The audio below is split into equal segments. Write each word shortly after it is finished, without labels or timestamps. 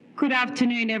Good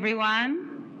afternoon,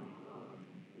 everyone.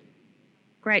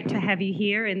 Great to have you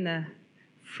here in the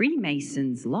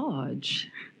Freemasons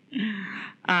Lodge.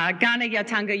 Gana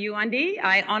Yatanga Yuandi,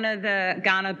 I honour the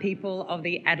Kaurna people of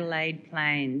the Adelaide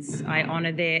Plains. I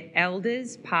honour their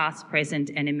elders, past, present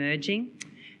and emerging,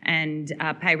 and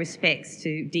pay respects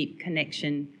to deep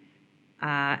connection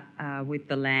with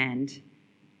the land.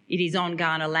 It is on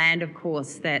Kaurna land, of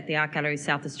course, that the Art Gallery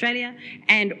South Australia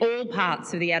and all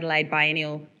parts of the Adelaide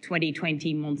Biennial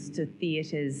 2020 Monster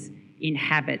Theatres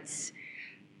inhabits.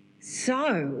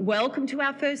 So, welcome to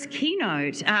our first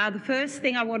keynote. The first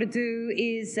thing I want to do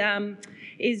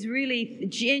is really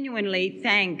genuinely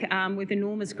thank, with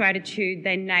enormous gratitude,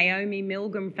 the Naomi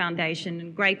Milgram Foundation.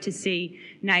 And great to see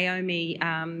Naomi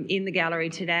in the gallery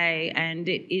today, and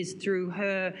it is through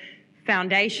her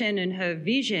foundation and her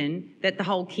vision that the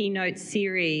whole keynote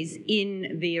series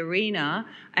in the arena,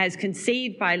 as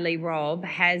conceived by Lee Robb,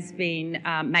 has been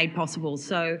made possible.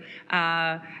 So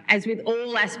as with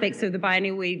all aspects of the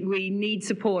biennial, we need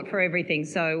support for everything.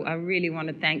 So I really want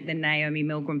to thank the Naomi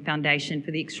Milgram Foundation for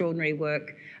the extraordinary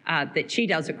work that she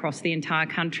does across the entire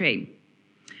country.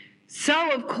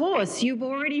 So, of course, you've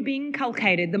already been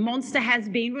inculcated. The monster has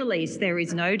been released, there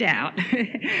is no doubt.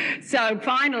 So,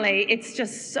 finally, it's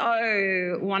just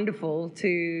so wonderful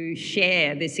to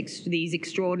share these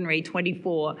extraordinary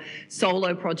 24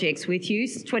 solo projects with you.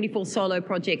 24 solo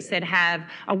projects that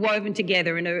are woven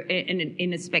together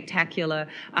in a spectacular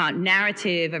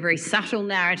narrative, a very subtle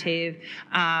narrative,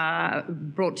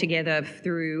 brought together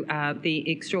through the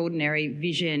extraordinary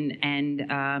vision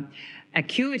and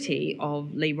acuity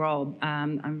of Lee Robb.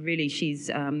 She's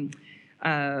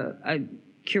a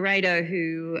curator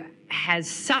who has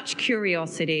such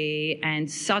curiosity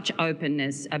and such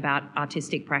openness about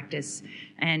artistic practice.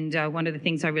 And one of the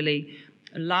things I really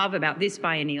love about this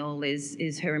biennial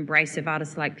is her embrace of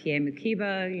artists like Pierre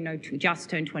Mukiba, just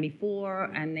turned 24,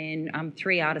 and then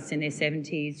 3 artists in their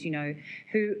 70s,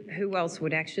 who else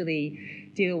would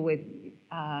actually deal with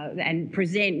and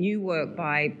present new work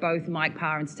by both Mike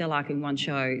Parr and Stella Ark in one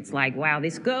show. It's like, wow,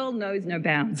 this girl knows no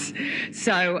bounds.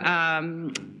 So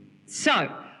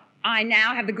I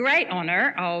now have the great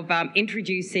honour of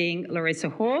introducing Larissa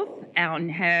Hauth on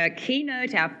her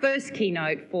keynote, our first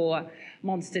keynote for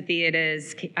Monster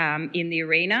Theatres in the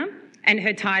arena. And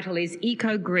her title is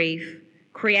Eco Grief,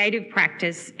 Creative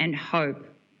Practice and Hope,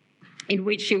 in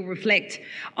which she'll reflect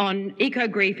on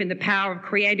eco-grief and the power of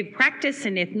creative practice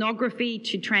and ethnography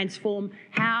to transform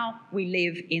how we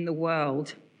live in the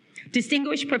world.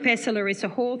 Distinguished Professor Larissa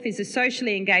Hauth is a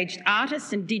socially engaged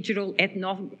artist and digital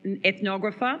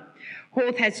ethnographer.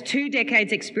 Hauth has 2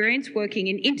 decades experience working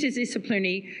in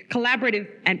interdisciplinary, collaborative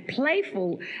and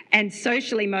playful and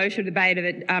socially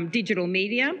motivated digital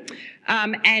media,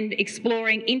 and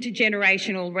exploring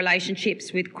intergenerational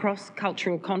relationships with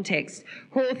cross-cultural contexts.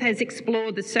 Hauth has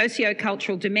explored the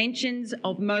socio-cultural dimensions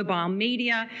of mobile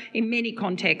media in many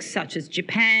contexts such as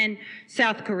Japan,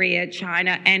 South Korea,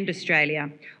 China and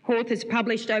Australia. Hauth has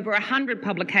published over 100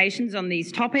 publications on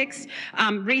these topics.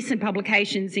 Recent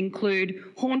publications include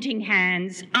Haunting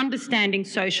Hands, Understanding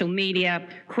Social Media,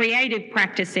 Creative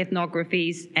Practice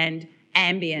Ethnographies and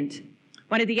Ambient.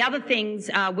 One of the other things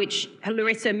which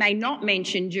Larissa may not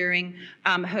mention during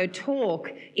her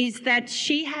talk is that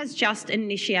she has just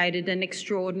initiated an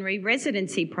extraordinary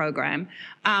residency program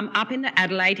up in the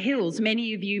Adelaide Hills.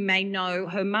 Many of you may know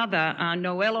her mother,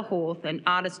 Noella Hauth, an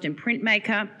artist and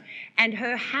printmaker, and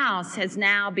her house has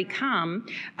now become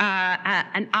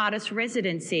an artist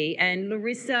residency. And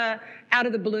Larissa, out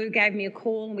of the blue, gave me a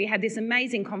call and we had this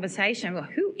amazing conversation. Well,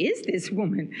 who is this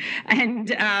woman?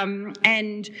 And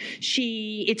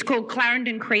it's called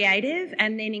Clarendon Creative.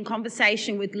 And then in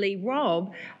conversation with Lee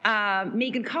Robb,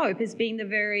 Megan Cope has been the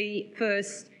very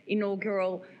first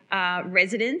inaugural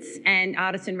residents and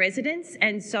artists in residence.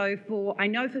 And so I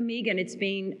know for Megan, it's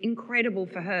been incredible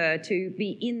for her to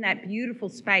be in that beautiful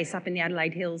space up in the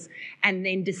Adelaide Hills and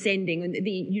then descending, and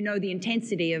the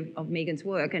intensity of Megan's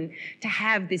work, and to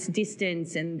have this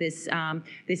distance and this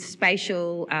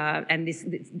spatial and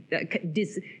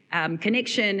this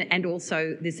connection and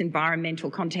also this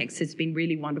environmental context has been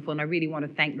really wonderful. And I really want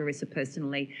to thank Larissa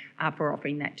personally for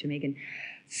offering that to Megan.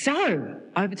 So,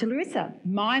 over to Larissa.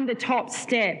 Mind the top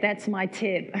step, that's my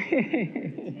tip.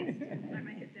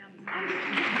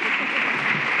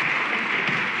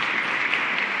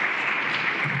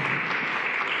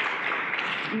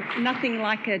 Nothing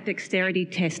like a dexterity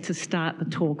test to start the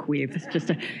talk with. It's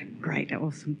just great,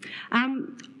 awesome.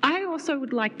 I also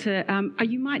would like to,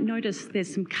 you might notice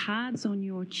there's some cards on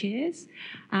your chairs.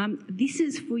 This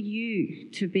is for you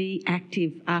to be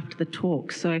active after the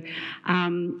talk. So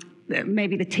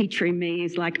maybe the teacher in me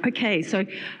is like, okay, so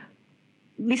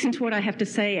listen to what I have to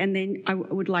say, and then I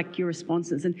would like your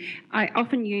responses. And I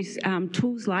often use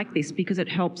tools like this because it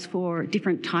helps for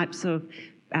different types of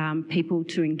people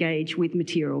to engage with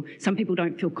material. Some people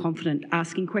don't feel confident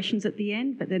asking questions at the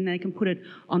end, but then they can put it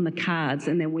on the cards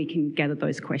and then we can gather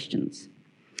those questions.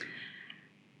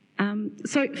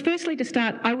 So firstly, to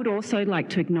start, I would also like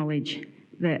to acknowledge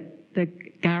that the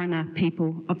Kaurna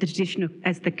people of the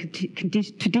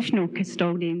traditional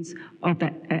custodians of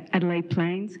the Adelaide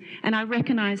Plains, and I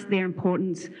recognise their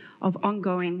importance of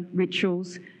ongoing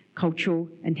rituals, cultural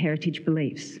and heritage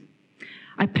beliefs.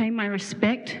 I pay my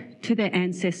respect to their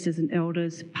ancestors and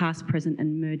elders, past, present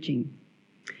and emerging.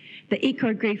 The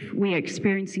eco-grief we are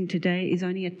experiencing today is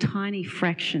only a tiny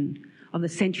fraction of the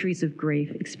centuries of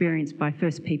grief experienced by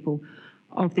First People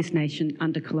of this nation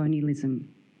under colonialism.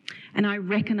 And I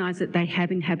recognise that they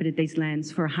have inhabited these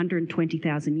lands for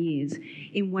 120,000 years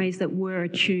in ways that were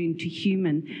attuned to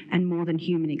human and more than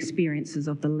human experiences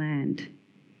of the land.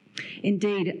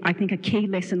 Indeed, I think a key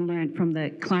lesson learned from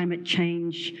the climate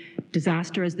change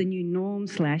disaster as the new norm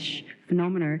 /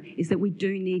 phenomena is that we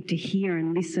do need to hear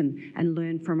and listen and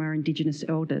learn from our Indigenous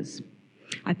elders.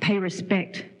 I pay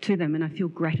respect to them and I feel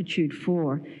gratitude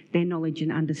for their knowledge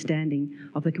and understanding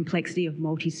of the complexity of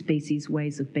multi-species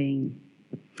ways of being.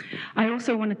 I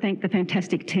also want to thank the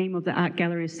fantastic team of the Art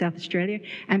Gallery of South Australia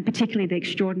and particularly the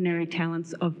extraordinary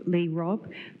talents of Lee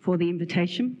Robb for the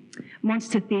invitation.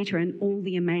 Monster Theatre and all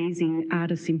the amazing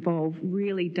artists involved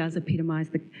really does epitomise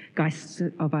the geist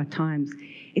of our times.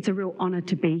 It's a real honour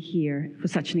to be here for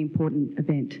such an important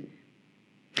event.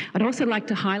 I'd also like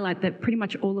to highlight that pretty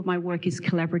much all of my work is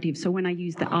collaborative, so when I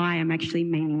use the I, I'm actually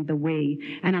meaning the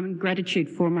we, and I'm in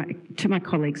gratitude to my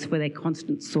colleagues for their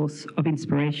constant source of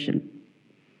inspiration.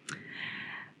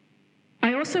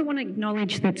 I also want to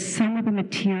acknowledge that some of the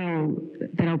material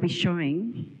that I'll be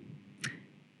showing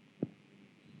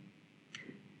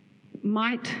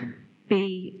might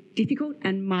be difficult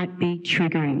and might be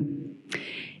triggering.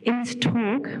 In this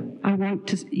talk, I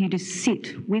want you to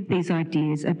sit with these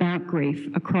ideas about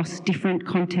grief across different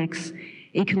contexts,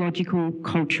 ecological,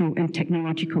 cultural and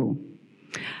technological.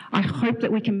 I hope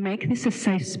that we can make this a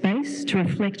safe space to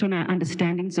reflect on our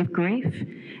understandings of grief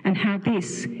and how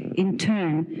this, in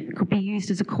turn, could be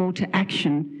used as a call to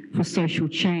action for social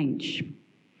change.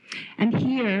 And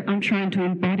here I'm trying to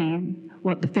embody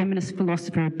what the feminist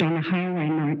philosopher Donna Haraway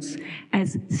notes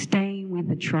as staying with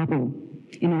the trouble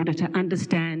in order to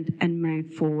understand and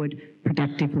move forward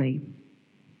productively.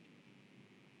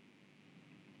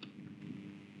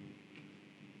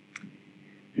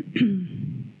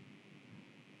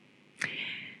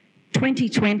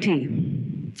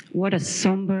 "2020, what a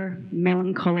sombre,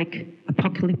 melancholic,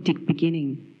 apocalyptic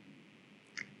beginning.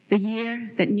 The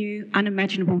year that new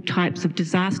unimaginable types of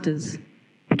disasters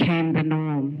became the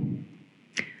norm,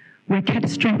 where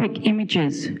catastrophic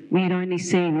images we had only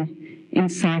seen in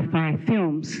sci-fi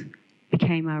films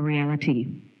became our reality,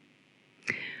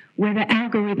 where the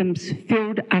algorithms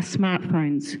filled our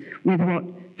smartphones with what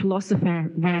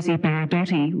philosopher Rosie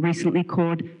Baradotti recently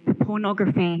called the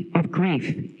pornography of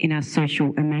grief in our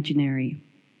social imaginary,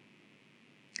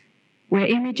 where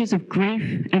images of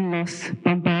grief and loss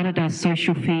bombarded our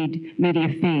social media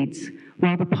feeds,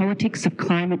 while the politics of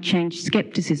climate change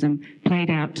scepticism played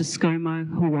out to ScoMo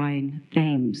Hawaiian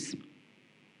themes,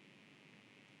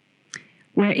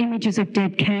 where images of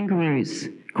dead kangaroos,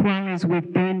 koalas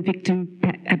with burn victim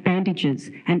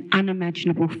bandages and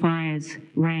unimaginable fires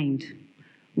reigned.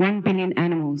 1 billion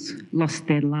animals lost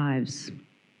their lives.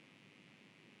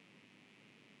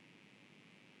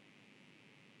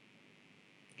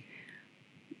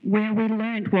 Where we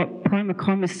learned what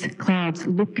Promachomys clouds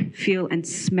look, feel and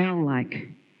smell like.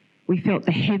 We felt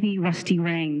the heavy, rusty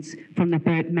rains from the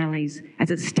burnt mallees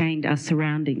as it stained our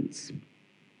surroundings.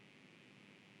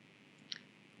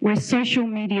 Where social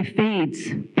media feeds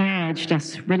barraged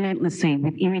us relentlessly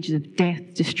with images of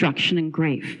death, destruction and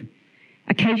grief,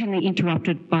 occasionally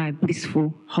interrupted by a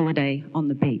blissful holiday on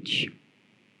the beach.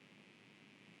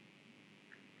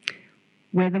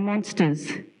 Where the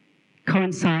monsters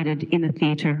coincided in the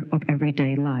theatre of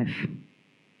everyday life.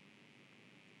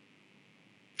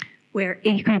 Where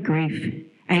eco-grief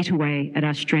ate away at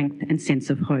our strength and sense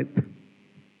of hope.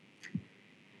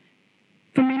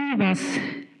 For many of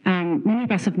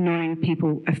us have known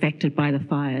people affected by the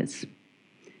fires,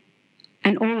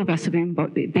 and all of us have been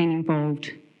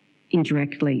involved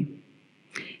indirectly.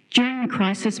 During the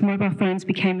crisis, mobile phones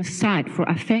became a site for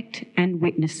affect and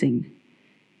witnessing.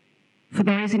 For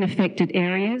those in affected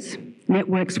areas,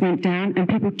 networks went down and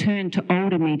people turned to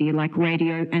older media like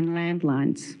radio and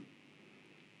landlines.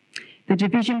 The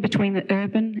division between the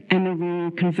urban and the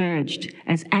rural converged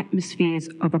as atmospheres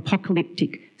of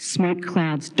apocalyptic smoke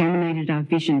clouds dominated our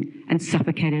vision and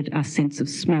suffocated our sense of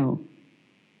smell.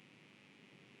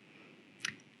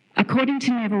 According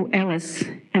to Neville Ellis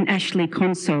and Ashley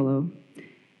Consolo,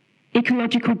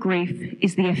 ecological grief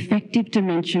is the affective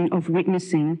dimension of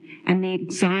witnessing and the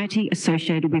anxiety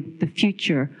associated with the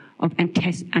future of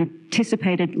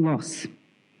anticipated loss.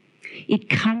 It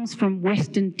comes from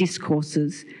Western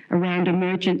discourses around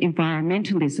emergent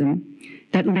environmentalism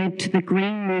that led to the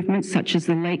green movements such as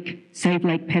the Save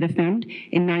Lake Pettifund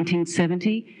in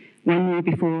 1970, 1 year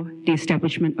before the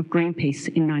establishment of Greenpeace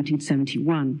in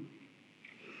 1971.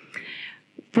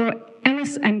 For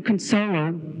Ellis and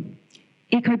Consolo,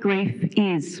 eco-grief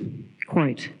is,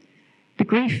 quote, the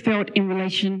grief felt in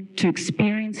relation to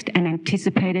experienced and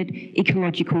anticipated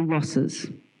ecological losses,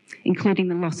 including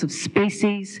the loss of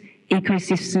species,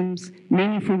 ecosystems,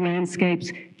 meaningful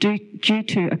landscapes due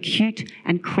to acute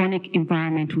and chronic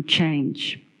environmental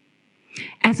change.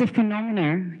 As a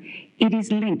phenomenon, it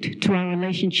is linked to our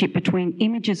relationship between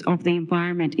images of the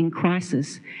environment in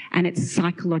crisis and its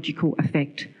psychological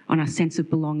effect on our sense of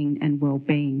belonging and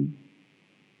well-being.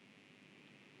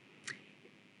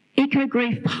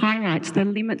 Eco-grief highlights the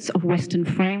limits of Western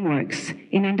frameworks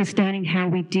in understanding how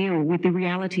we deal with the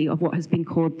reality of what has been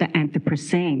called the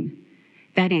Anthropocene.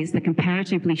 That is, the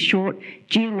comparatively short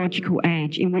geological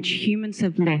age in which humans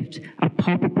have left a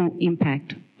palpable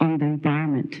impact on the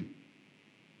environment.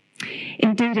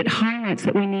 Indeed, it highlights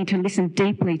that we need to listen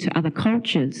deeply to other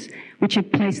cultures which have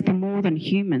placed the more than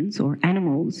humans or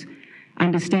animals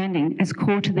understanding as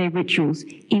core to their rituals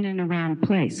in and around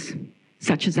place,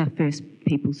 such as our First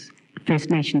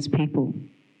Nations people.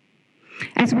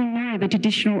 As we know, the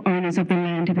traditional owners of the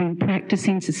land have been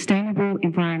practicing sustainable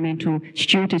environmental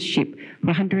stewardship for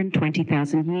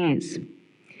 120,000 years.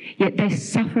 Yet they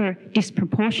suffer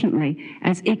disproportionately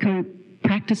as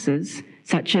eco-practices,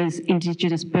 such as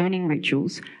Indigenous burning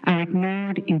rituals, are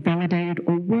ignored, invalidated,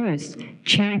 or worse,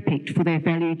 cherry-picked for their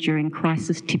value during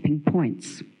crisis tipping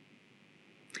points.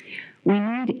 We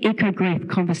need eco-grief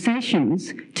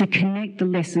conversations to connect the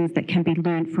lessons that can be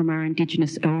learned from our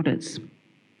Indigenous elders.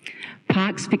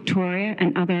 Parks Victoria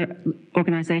and other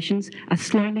organisations are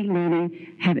slowly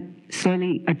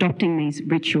adopting these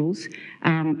rituals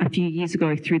a few years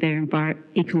ago through their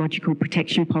ecological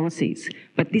protection policies,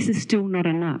 but this is still not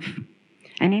enough.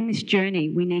 And in this journey,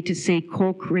 we need to see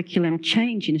core curriculum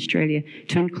change in Australia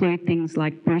to include things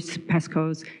like Bruce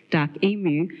Pascoe's Dark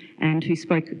Emu and, who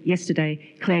spoke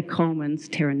yesterday, Claire Coleman's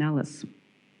Terra Nullis.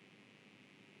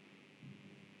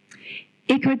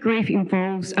 Eco-grief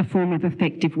involves a form of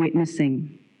effective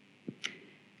witnessing.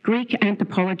 Greek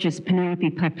anthropologist Penelope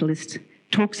Papoulis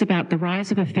talks about the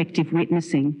rise of effective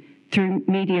witnessing through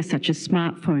media such as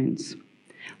smartphones.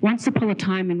 Once upon a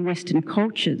time in Western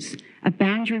cultures, a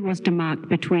boundary was demarked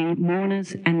between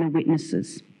mourners and the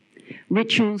witnesses.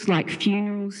 Rituals like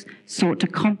funerals sought to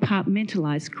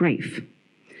compartmentalise grief.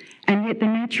 And yet the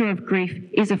nature of grief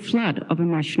is a flood of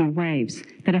emotional waves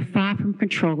that are far from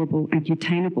controllable and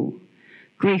containable.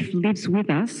 Grief lives with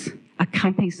us,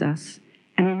 accompanies us,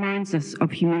 and reminds us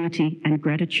of humility and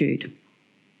gratitude.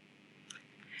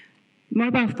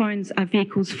 Mobile phones are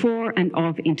vehicles for and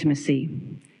of intimacy.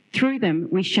 Through them,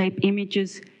 we shape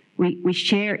images, we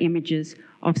share images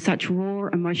of such raw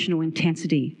emotional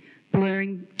intensity,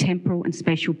 blurring temporal and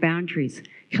spatial boundaries,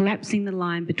 collapsing the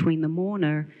line between the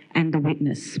mourner and the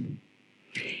witness.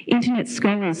 Internet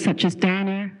scholars such as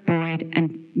Dana Boyd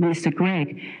and Melissa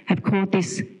Gregg have called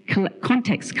this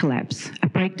context collapse, a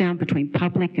breakdown between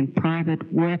public and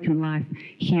private, work and life,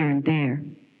 here and there.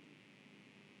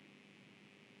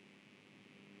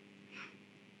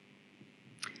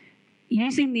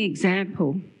 Using the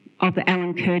example of the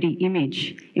Alan Kurdi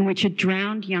image, in which a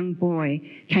drowned young boy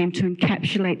came to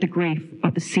encapsulate the grief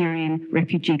of the Syrian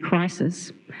refugee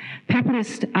crisis,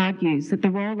 Papoulis argues that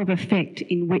the role of affect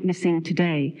in witnessing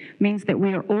today means that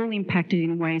we are all impacted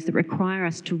in ways that require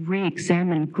us to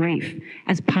re-examine grief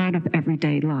as part of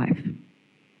everyday life.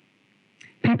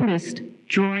 Papoulis,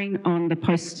 drawing on the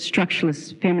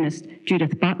post-structuralist feminist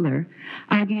Judith Butler,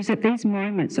 argues that these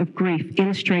moments of grief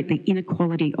illustrate the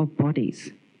inequality of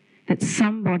bodies, that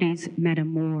some bodies matter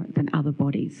more than other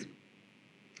bodies.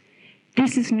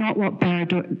 This is not what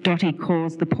Baradotti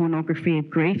calls the pornography of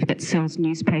grief that sells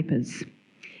newspapers.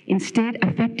 Instead,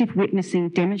 effective witnessing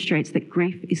demonstrates that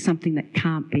grief is something that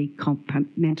can't be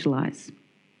compartmentalised.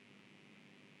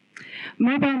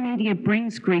 Mobile media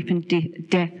brings grief and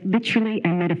death literally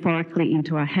and metaphorically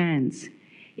into our hands.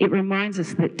 It reminds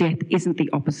us that death isn't the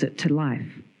opposite to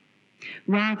life.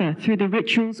 Rather, through the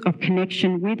rituals of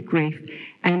connection with grief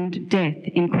and death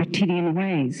in quotidian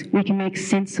ways, we can make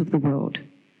sense of the world.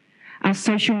 Our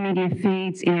social media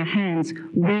feeds in our hands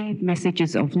weave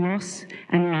messages of loss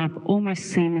and love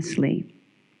almost seamlessly.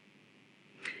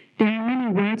 There are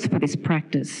many words for this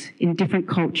practice in different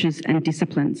cultures and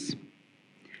disciplines.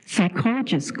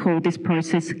 Psychologists call this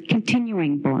process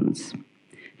continuing bonds.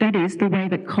 That is, the way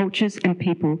that cultures and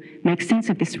people make sense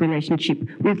of this relationship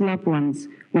with loved ones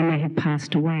when they have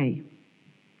passed away.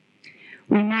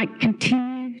 We might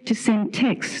continue to send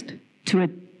text to a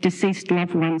deceased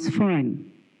loved one's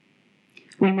phone.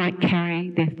 We might carry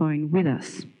their phone with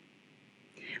us.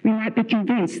 We might be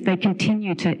convinced they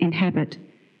continue to inhabit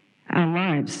our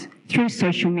lives through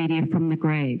social media from the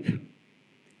grave.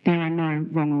 There are no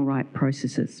wrong or right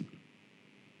processes.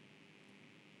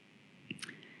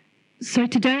 So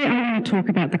today I want to talk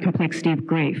about the complexity of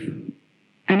grief.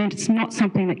 And it's not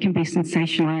something that can be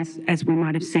sensationalised, as we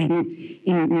might have seen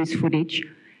in news footage.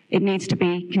 It needs to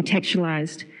be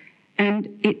contextualised,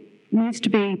 and it needs to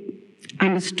be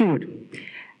understood.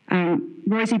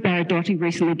 Rosie Baradotti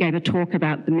recently gave a talk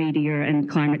about the media and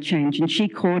climate change, and she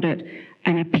called it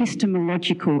an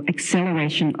epistemological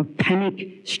acceleration of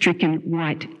panic-stricken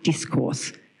white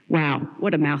discourse. Wow,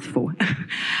 what a mouthful.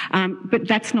 But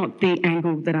that's not the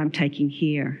angle that I'm taking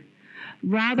here.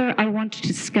 Rather, I want to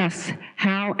discuss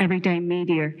how everyday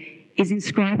media is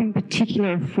inscribing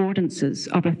particular affordances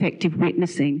of effective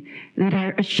witnessing that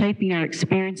are shaping our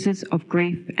experiences of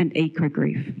grief and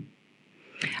eco-grief.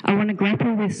 I want to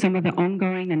grapple with some of the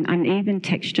ongoing and uneven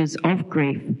textures of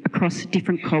grief across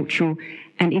different cultural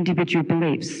and individual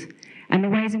beliefs, and the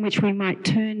ways in which we might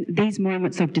turn these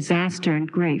moments of disaster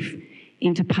and grief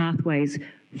into pathways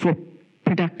for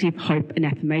productive hope and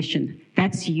affirmation.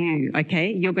 That's you,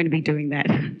 okay? You're going to be doing that.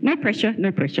 No pressure,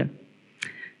 no pressure.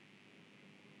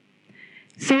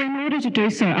 So in order to do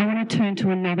so, I want to turn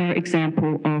to another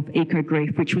example of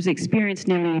eco-grief, which was experienced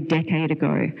nearly a decade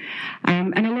ago.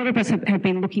 And a lot of us have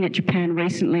been looking at Japan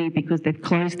recently because they've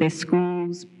closed their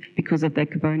schools because of the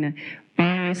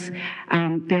coronavirus.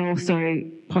 They're also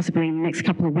possibly in the next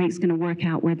couple of weeks going to work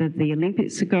out whether the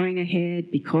Olympics are going ahead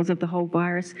because of the whole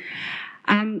virus.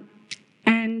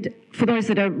 And for those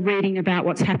that are reading about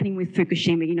what's happening with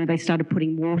Fukushima, you know, they started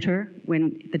putting water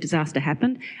when the disaster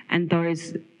happened, and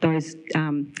those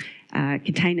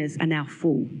containers are now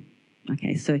full.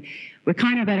 Okay, so we're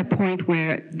kind of at a point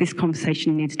where this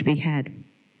conversation needs to be had.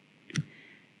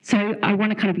 So I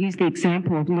want to kind of use the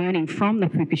example of learning from the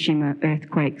Fukushima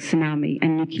earthquake, tsunami,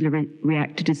 and nuclear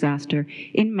reactor disaster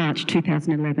in March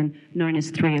 2011, known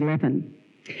as 3/11.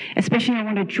 Especially, I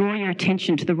want to draw your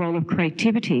attention to the role of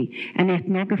creativity and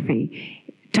ethnography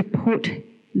to put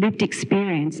lived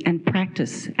experience and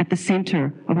practice at the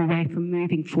centre of a way for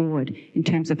moving forward in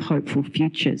terms of hopeful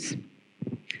futures.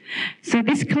 So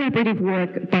this collaborative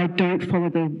work by Don't Follow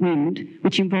the Wind,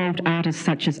 which involved artists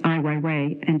such as Ai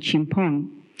Weiwei and Chimpong,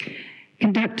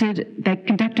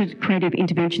 conducted creative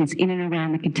interventions in and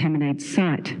around the contaminated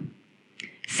site.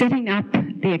 Setting up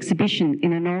the exhibition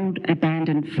in an old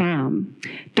abandoned farm,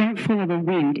 Don't Follow the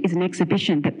Wind is an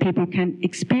exhibition that people can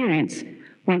experience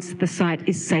once the site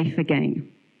is safe again.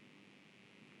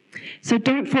 So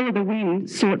Don't Follow the Wind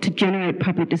sought to generate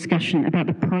public discussion about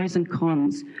the pros and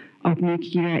cons of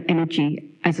nuclear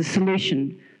energy as a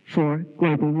solution to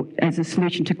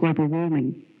global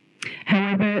warming.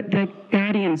 However, the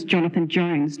Guardian's Jonathan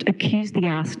Jones accused the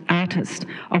artist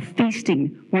of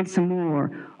feasting once more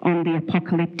on the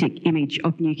apocalyptic image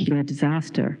of nuclear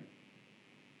disaster.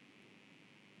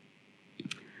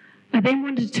 I then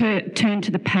wanted to turn to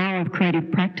the power of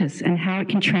creative practice and how it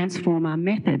can transform our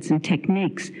methods and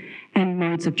techniques and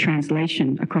modes of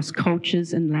translation across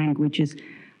cultures and languages,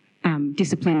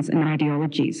 disciplines and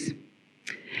ideologies.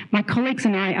 My colleagues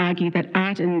and I argue that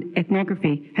art and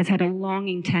ethnography has had a long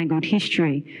entangled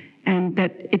history, and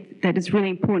that it's really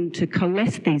important to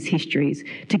coalesce these histories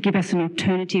to give us an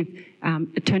alternative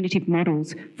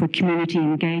models for community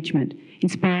engagement,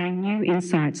 inspiring new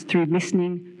insights through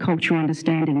listening, cultural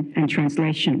understanding and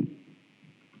translation.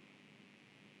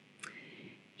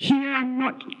 Here I'm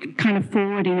not kind of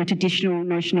forwarding a traditional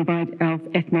notion of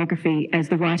ethnography as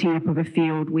the writing up of a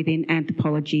field within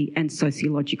anthropology and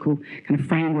sociological kind of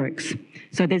frameworks.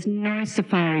 So there's no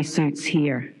safari suits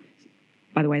here.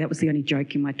 By the way, that was the only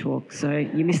joke in my talk, so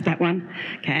you missed that one?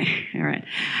 Okay, all right.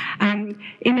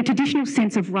 In the traditional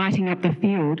sense of writing up the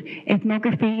field,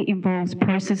 ethnography involves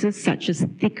processes such as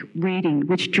thick reading,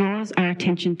 which draws our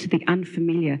attention to the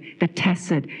unfamiliar, the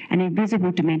tacit and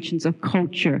invisible dimensions of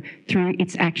culture through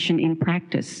its action in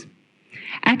practice.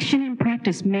 Action in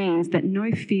practice means that no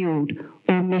field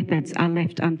or methods are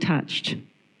left untouched.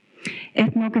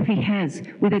 Ethnography has,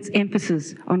 with its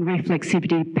emphasis on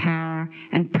reflexivity, power,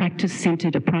 and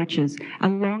practice-centred approaches, a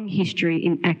long history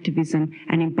in activism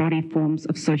and embodied forms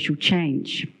of social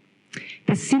change.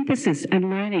 The synthesis and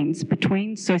learnings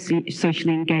between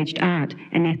socially engaged art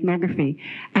and ethnography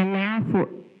allow for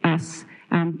us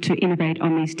to innovate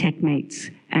on these techniques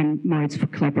and modes for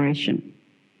collaboration,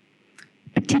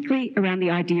 particularly around the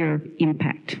idea of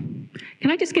impact. Can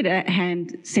I just get a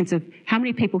hand sense of how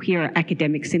many people here are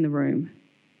academics in the room?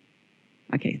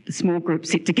 Okay, the small group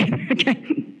sit together,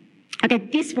 okay. Okay,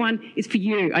 this one is for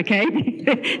you, okay?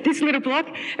 This little block,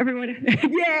 everyone,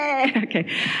 yeah, okay.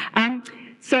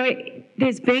 So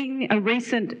there's been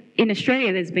in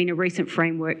Australia, there's been a recent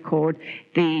framework called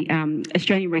the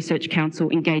Australian Research Council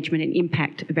Engagement and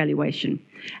Impact Evaluation.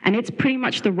 And it's pretty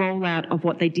much the rollout of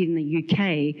what they did in the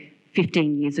UK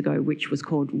 15 years ago, which was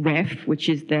called REF, which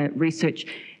is the Research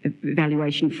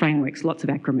Evaluation Frameworks, lots of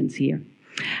acronyms here.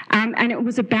 And it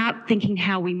was about thinking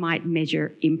how we might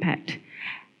measure impact.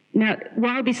 Now,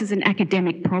 while this is an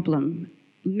academic problem,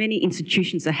 many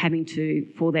institutions are having to,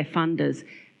 for their funders,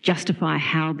 justify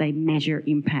how they measure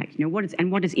impact. You know,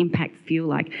 what does impact feel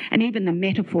like? And even the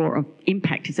metaphor of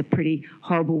impact is a pretty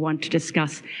horrible one to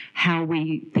discuss how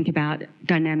we think about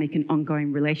dynamic and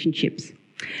ongoing relationships.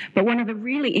 But one of the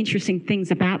really interesting things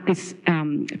about this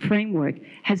framework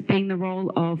has been the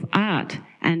role of art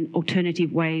and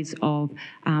alternative ways of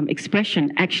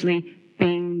expression actually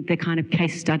being the kind of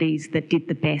case studies that did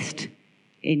the best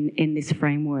in this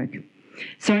framework.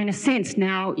 So in a sense,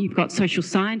 now you've got social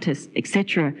scientists,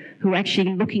 etc., who are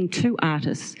actually looking to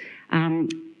artists,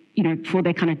 for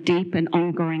their kind of deep and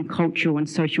ongoing cultural and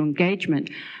social engagement,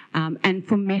 and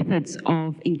for methods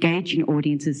of engaging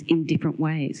audiences in different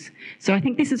ways. So I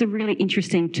think this is a really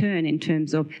interesting turn in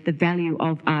terms of the value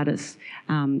of artists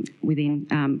within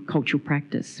cultural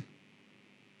practice.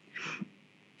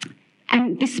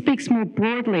 And this speaks more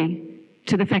broadly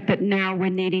to the fact that now we're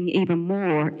needing even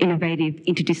more innovative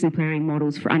interdisciplinary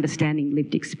models for understanding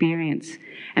lived experience,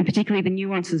 and particularly the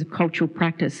nuances of cultural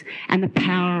practice and the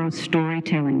power of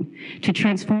storytelling to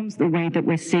transform the way that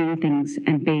we're seeing things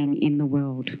and being in the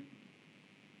world.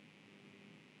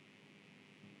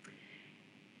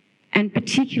 And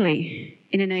particularly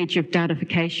in an age of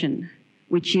datification,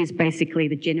 which is basically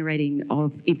the generating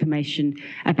of information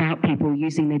about people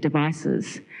using their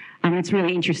devices. It's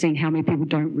really interesting how many people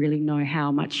don't really know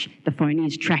how much the phone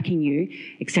is tracking you,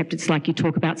 except it's like you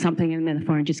talk about something and then the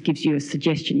phone just gives you a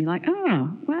suggestion. You're like,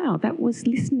 oh, wow, that was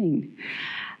listening.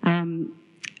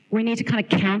 We need to kind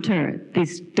of counter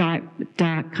these dark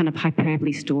kind of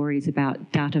hyperbole stories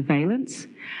about data valence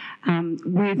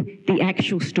with the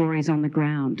actual stories on the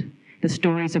ground, the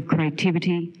stories of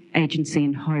creativity, agency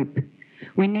and hope.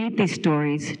 We need these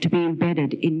stories to be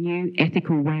embedded in new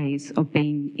ethical ways of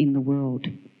being in the world.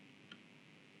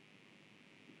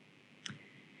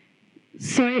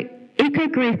 So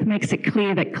Ecogrief makes it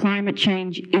clear that climate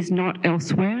change is not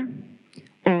elsewhere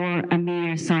or a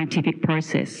mere scientific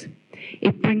process.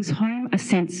 It brings home a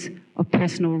sense of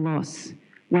personal loss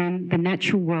when the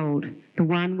natural world, the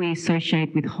one we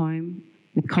associate with home,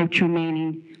 with cultural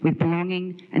meaning, with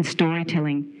belonging and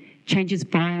storytelling, changes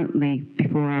violently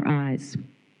before our eyes.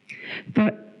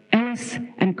 For Ellis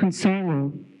and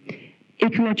Consolo,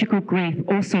 ecological grief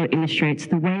also illustrates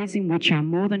the ways in which our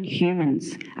more than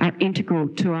humans are integral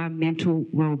to our mental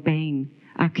well-being,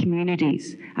 our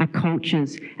communities, our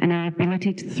cultures, and our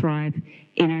ability to thrive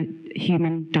in a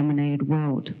human-dominated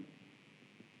world.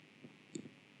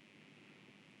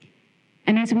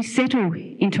 And as we settle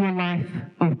into a life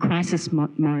of crisis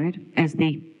mode, as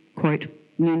the, quote,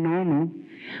 new normal,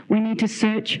 we need to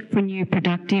search for new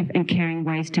productive and caring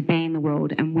ways to be in the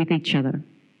world and with each other.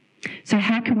 So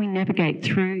how can we navigate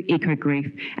through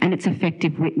eco-grief and its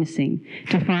effective witnessing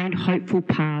to find hopeful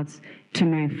paths to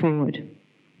move forward?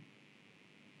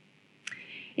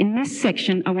 In this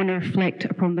section, I want to reflect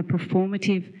upon the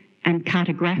performative and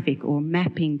cartographic or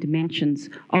mapping dimensions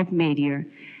of media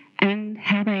and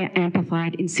how they are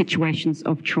amplified in situations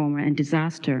of trauma and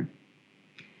disaster,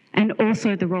 and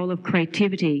also the role of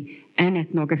creativity and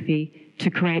ethnography to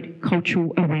create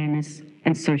cultural awareness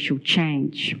and social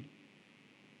change.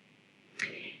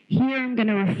 Here I'm going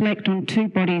to reflect on two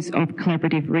bodies of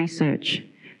collaborative research.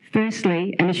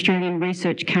 Firstly, an Australian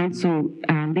Research Council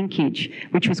linkage,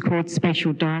 which was called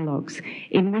Spatial Dialogues,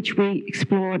 in which we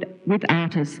explored with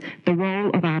artists the role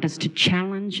of artists to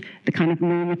challenge the kind of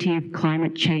normative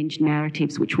climate change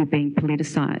narratives which were being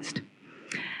politicised.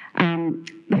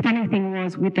 The funny thing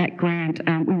was with that grant,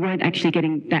 we weren't actually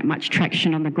getting that much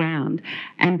traction on the ground.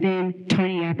 And then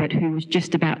Tony Abbott candidate who was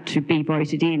just about to be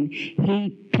voted in,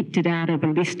 he picked it out of a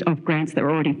list of grants that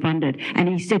were already funded, and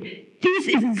he said, "This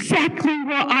is exactly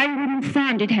what I wouldn't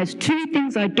fund. It has two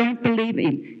things I don't believe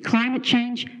in, climate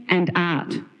change and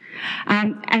art."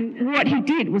 And what he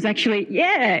did was actually,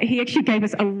 he actually gave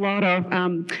us a lot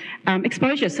of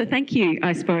exposure. So thank you,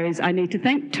 I suppose. I need to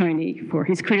thank Tony for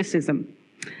his criticism.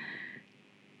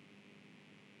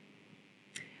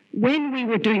 When we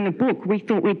were doing the book, we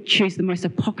thought we'd choose the most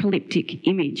apocalyptic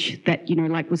image that,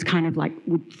 was kind of like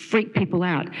would freak people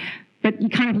out. But you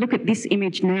kind of look at this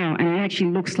image now, and it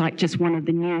actually looks like just one of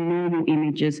the new normal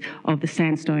images of the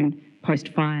sandstone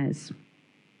post-fires.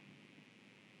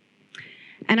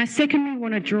 And I secondly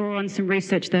want to draw on some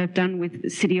research that I've done with the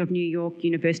City of New York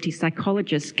University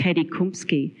psychologist Katie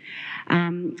Kumsky,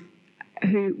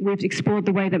 who we've explored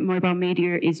the way that mobile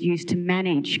media is used to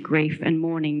manage grief and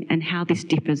mourning and how this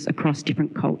differs across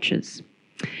different cultures.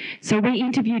 So we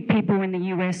interviewed people in the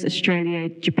US, Australia,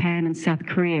 Japan and South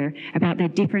Korea about their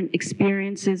different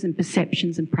experiences and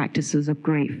perceptions and practices of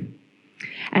grief.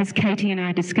 As Katie and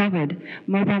I discovered,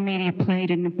 mobile media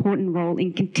played an important role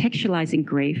in contextualising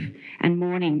grief and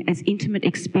mourning as intimate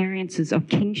experiences of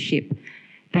kinship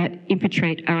that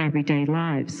infiltrate our everyday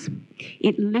lives.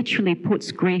 It literally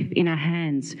puts grief in our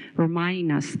hands,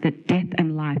 reminding us that death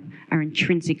and life are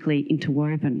intrinsically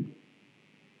interwoven.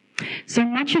 So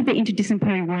much of the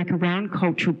interdisciplinary work around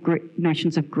cultural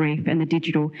notions of grief and the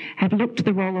digital have looked to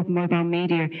the role of mobile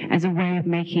media as a way of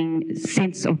making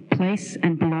sense of place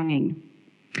and belonging.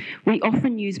 We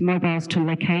often use mobiles to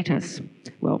locate us.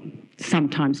 Well,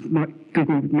 sometimes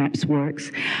Google Maps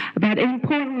works, but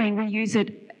importantly, we use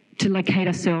it to locate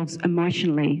ourselves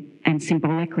emotionally and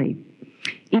symbolically.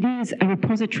 It is a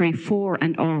repository for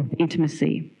and of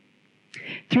intimacy.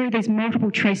 Through these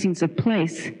multiple tracings of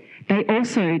place, they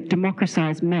also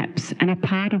democratise maps and are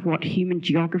part of what human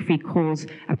geography calls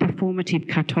a performative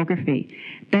cartography.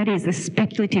 That is, the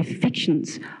speculative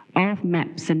fictions of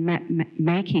maps and map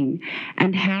making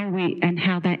and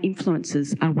how that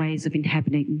influences our ways of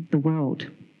inhabiting the world.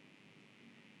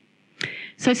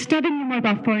 So studying the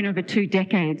mobile phone over 2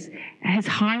 decades has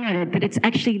highlighted that it's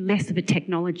actually less of a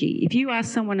technology. If you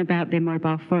ask someone about their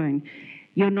mobile phone,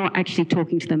 you're not actually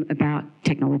talking to them about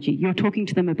technology. You're talking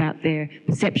to them about their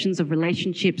perceptions of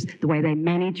relationships, the way they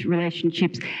manage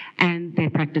relationships, and their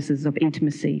practices of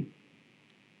intimacy.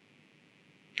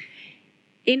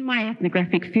 In my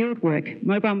ethnographic fieldwork,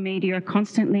 mobile media are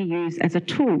constantly used as a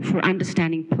tool for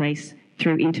understanding place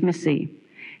through intimacy.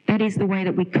 That is the way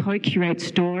that we co-curate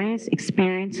stories,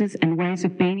 experiences, and ways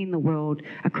of being in the world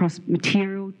across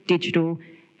material, digital,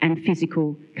 and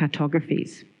physical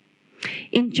cartographies.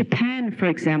 In Japan, for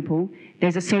example,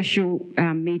 there's a social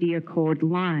media called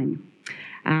Line,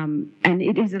 and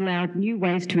it has allowed new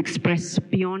ways to express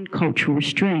beyond cultural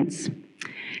restraints.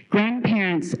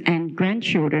 Grandparents and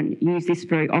grandchildren use this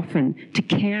very often to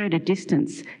care at a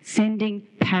distance, sending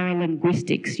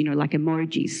paralinguistics, like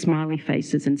emojis, smiley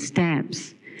faces, and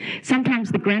stamps.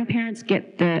 Sometimes the grandparents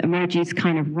get the emojis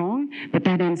kind of wrong, but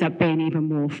that ends up being even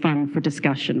more fun for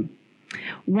discussion.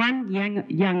 One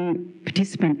young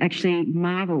participant actually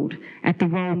marvelled at the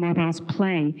role mobiles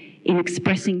play in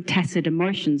expressing tacit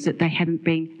emotions that they haven't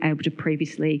been able to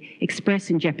previously express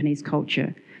in Japanese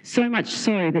culture. So much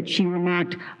so that she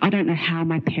remarked, "I don't know how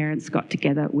my parents got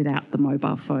together without the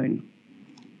mobile phone."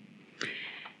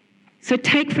 So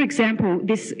take, for example,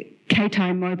 this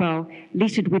Keitai mobile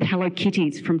littered with Hello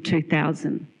Kitties from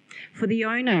 2000. For the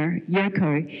owner,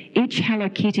 Yoko, each Hello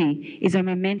Kitty is a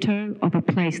memento of a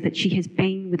place that she has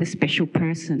been with a special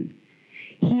person.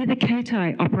 Here the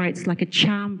Keitai operates like a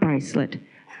charm bracelet,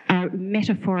 a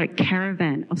metaphoric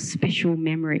caravan of special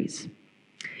memories.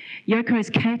 Yoko's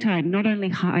Keitai not only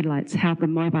highlights how the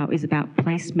mobile is about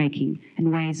placemaking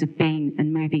and ways of being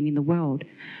and moving in the world,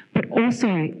 but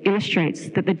also illustrates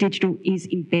that the digital is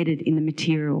embedded in the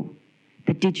material.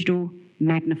 The digital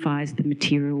magnifies the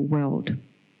material world.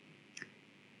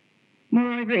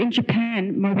 Moreover, in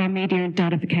Japan, mobile media and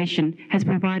datafication has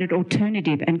provided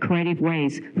alternative and creative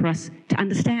ways for us to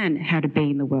understand how to be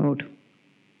in the world.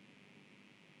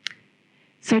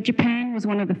 So Japan was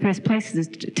one of the first places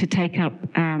to take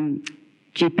up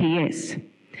GPS.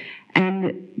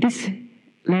 And this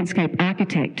landscape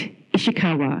architect,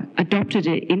 Ishikawa, adopted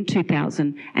it in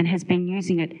 2000 and has been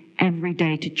using it every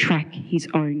day to track his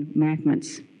own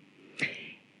movements.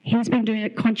 He's been doing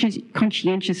it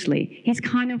conscientiously. He's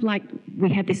kind of like, we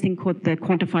have this thing called the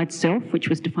quantified self, which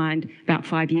was defined about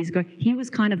 5 years ago. He was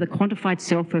kind of the quantified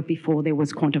selfer before there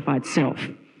was quantified self.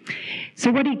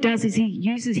 So what he does is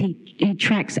he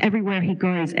tracks everywhere he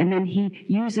goes, and then he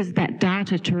uses that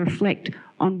data to reflect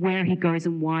on where he goes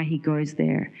and why he goes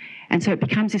there. And so it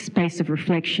becomes a space of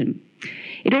reflection.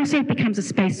 It also becomes a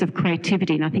space of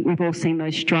creativity, and I think we've all seen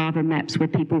those Strava maps where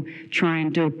people try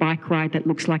and do a bike ride that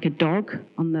looks like a dog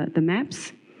on the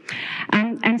maps.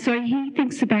 And so he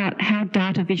thinks about how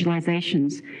data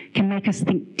visualizations can make us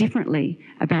think differently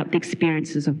about the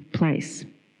experiences of a place.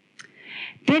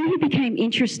 Then he became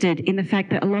interested in the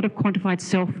fact that a lot of quantified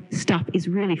self stuff is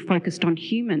really focused on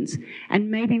humans,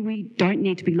 and maybe we don't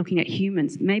need to be looking at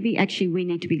humans. Maybe actually we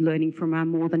need to be learning from our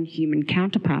more than human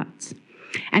counterparts.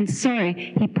 And so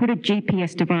he put a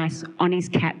GPS device on his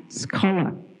cat's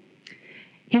collar.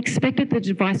 He expected the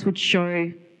device would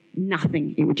show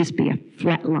nothing. It would just be a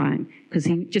flat line, because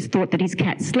he just thought that his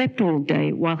cat slept all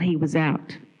day while he was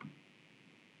out.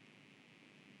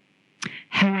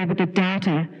 However, the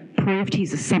data proved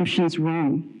his assumptions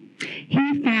wrong.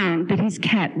 He found that his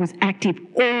cat was active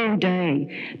all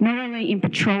day, not only in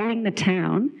patrolling the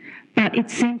town, but it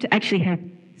seemed to actually have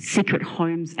secret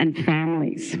homes and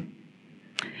families.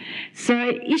 So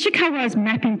Ishikawa's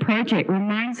mapping project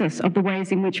reminds us of the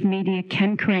ways in which media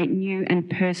can create new and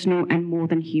personal and more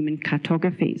than human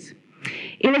cartographies,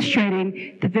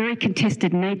 illustrating the very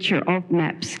contested nature of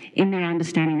maps in their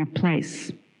understanding of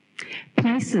place.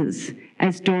 Places,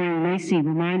 as Doreen Lacey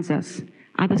reminds us,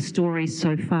 are the stories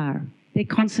so far. They're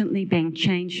constantly being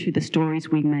changed through the stories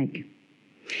we make.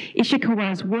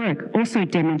 Ishikawa's work also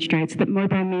demonstrates that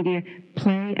mobile media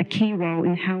play a key role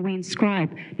in how we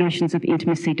inscribe notions of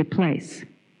intimacy to place,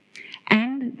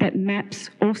 and that maps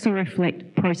also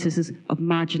reflect processes of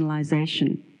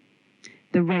marginalisation,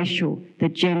 the racial, the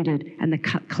gendered, and the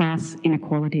class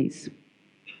inequalities.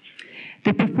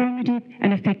 The performative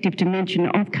and effective dimension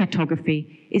of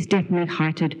cartography is definitely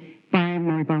heightened by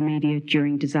mobile media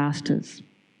during disasters.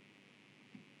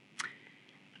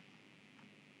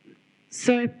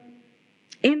 So,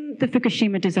 in the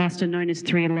Fukushima disaster known as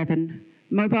 3/11,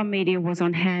 mobile media was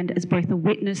on hand as both a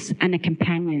witness and a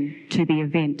companion to the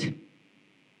event.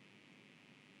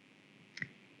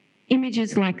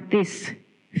 Images like this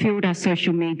filled our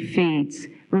social media feeds,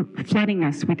 flooding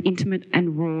us with intimate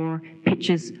and raw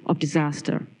pictures of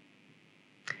disaster.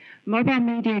 Mobile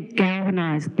media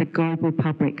galvanised the global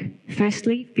public.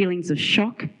 Firstly, feelings of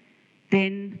shock,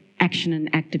 then action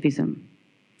and activism.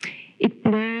 It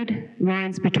blurred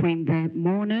lines between the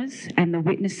mourners and the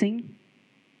witnessing.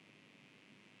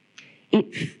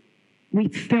 We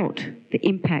felt the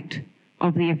impact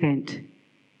of the event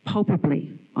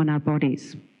palpably on our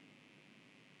bodies.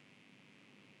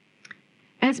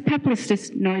 As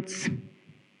Papalistus notes,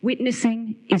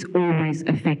 witnessing is always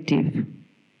effective.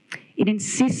 It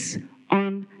insists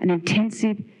on an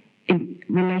intensive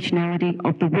relationality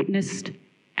of the witnessed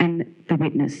and the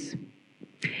witness.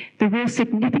 The real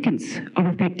significance of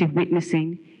effective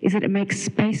witnessing is that it makes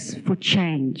space for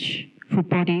change, for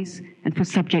bodies and for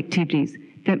subjectivities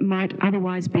that might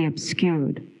otherwise be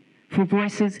obscured, for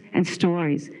voices and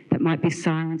stories that might be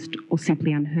silenced or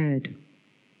simply unheard.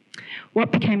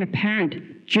 What became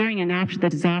apparent during and after the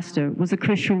disaster was a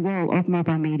crucial role of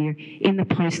mobile media in the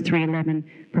post-3/11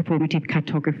 performative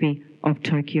cartography of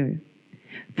Tokyo.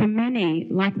 For many,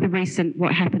 like the recent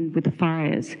what happened with the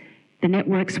fires, the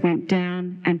networks went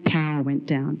down and power went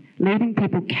down, leaving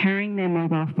people carrying their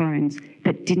mobile phones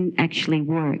that didn't actually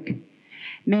work.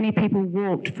 Many people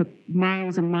walked for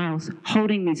miles and miles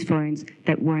holding these phones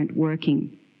that weren't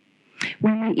working.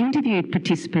 When we interviewed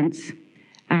participants,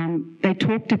 they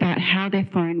talked about how their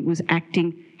phone was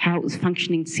acting, how it was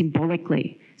functioning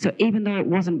symbolically. So even though it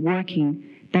wasn't working,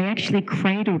 they actually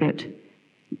cradled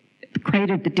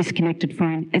the disconnected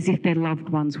phone as if their loved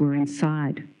ones were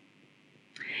inside.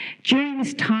 During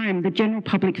this time, the general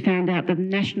public found out that the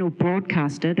national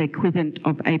broadcaster, the equivalent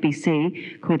of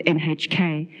ABC, called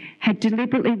NHK, had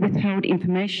deliberately withheld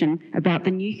information about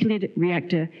the nuclear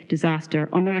reactor disaster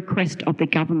on the request of the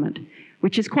government,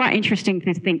 which is quite interesting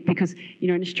to think because, in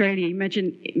Australia,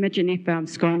 imagine if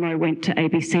ScoMo went to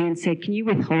ABC and said, can you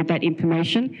withhold that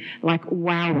information? Like,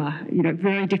 wow,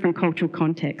 very different cultural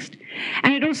context.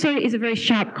 And it also is a very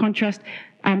sharp contrast.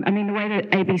 The way that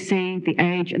ABC, The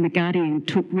Age and The Guardian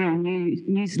took real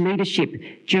news leadership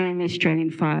during the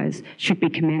Australian fires should be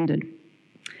commended.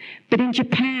 But in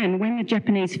Japan, when the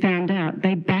Japanese found out,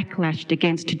 they backlashed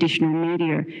against traditional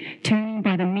media, turning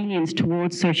by the millions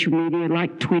towards social media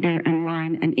like Twitter and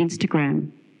Line and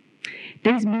Instagram.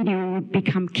 These media would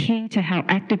become key to how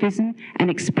activism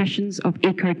and expressions of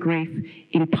eco-grief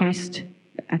in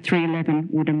post-3/11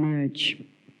 would emerge.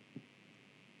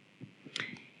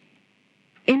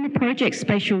 In the project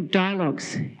Spatial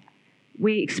Dialogues,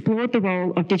 we explored the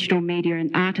role of digital media and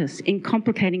artists in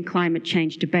complicating climate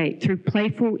change debate through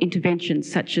playful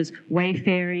interventions such as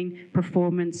wayfaring,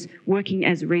 performance, working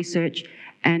as research,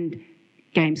 and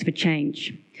Games for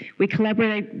Change. We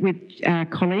collaborated with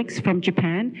colleagues from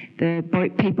Japan, the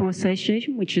Boat People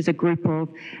Association, which is a group of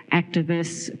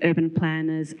activists, urban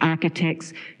planners,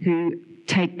 architects who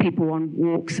take people on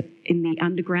walks in the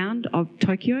underground of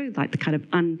Tokyo, like the kind of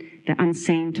the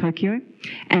unseen Tokyo,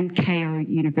 and Keio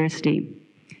University.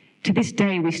 To this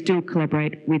day, we still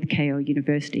collaborate with Keio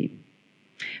University.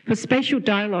 For spatial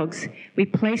dialogues, we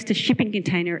placed a shipping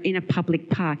container in a public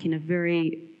park in a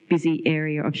very busy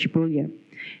area of Shibuya.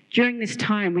 During this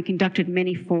time, we conducted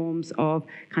many forms of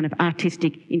kind of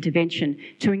artistic intervention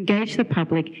to engage the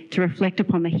public to reflect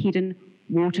upon the hidden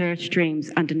water streams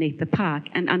underneath the park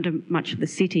and under much of the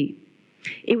city.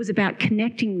 It was about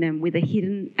connecting them with the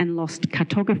hidden and lost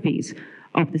cartographies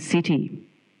of the city.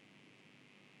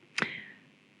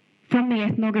 From the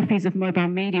ethnographies of mobile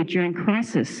media during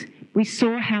crisis, we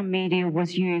saw how media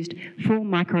was used for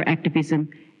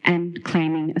microactivism and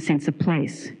claiming a sense of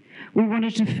place. We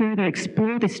wanted to further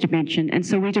explore this dimension, and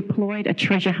so we deployed a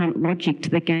treasure hunt logic to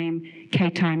the game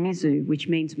Keitai Mizu, which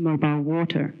means mobile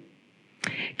water.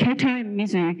 Keitai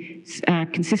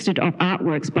Mizu consisted of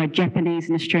artworks by Japanese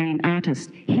and Australian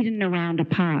artists hidden around a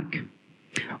park.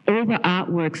 All the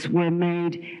artworks were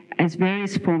made as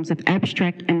various forms of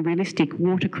abstract and realistic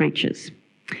water creatures.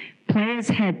 Players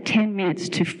had 10 minutes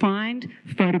to find,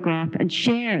 photograph, and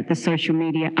share the social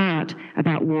media art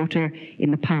about water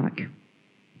in the park.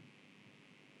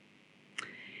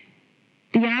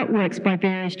 The artworks by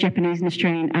various Japanese and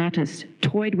Australian artists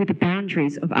toyed with the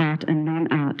boundaries of art and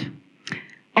non-art.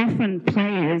 Often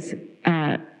players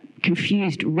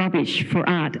confused rubbish for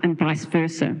art and vice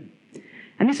versa.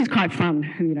 And this is quite fun,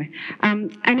 you know.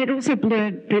 And it also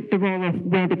blurred the role of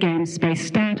where the game space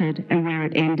started and where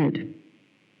it ended.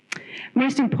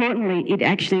 Most importantly, it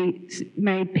actually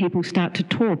made people start to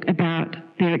talk about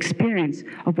their experience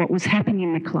of what was happening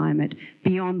in the climate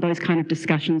beyond those kind of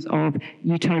discussions of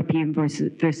utopian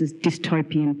versus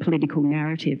dystopian political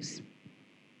narratives.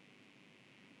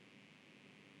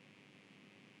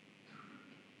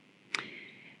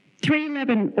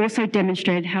 .311 also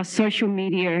demonstrated how social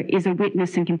media is a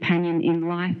witness and companion in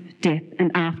life, death,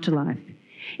 and afterlife.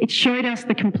 It showed us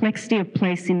the complexity of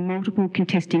place in multiple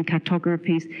contesting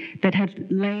cartographies that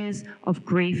had layers of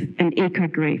grief and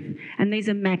eco-grief, and these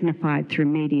are magnified through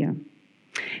media.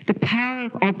 The power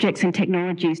of objects and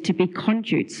technologies to be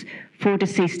conduits for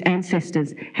deceased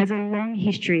ancestors has a long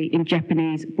history in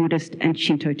Japanese, Buddhist, and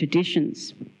Shinto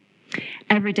traditions.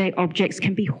 Everyday objects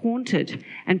can be haunted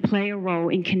and play a role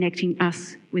in connecting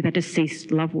us with our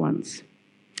deceased loved ones.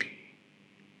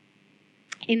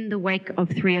 In the wake of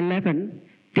 .311,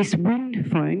 this wind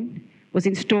phone was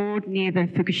installed near the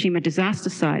Fukushima disaster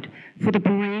site for the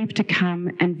bereaved to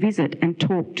come and visit and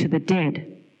talk to the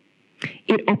dead.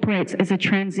 It operates as a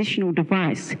transitional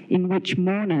device in which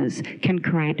mourners can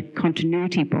create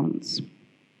continuity bonds.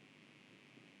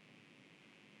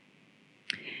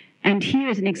 And here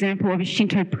is an example of a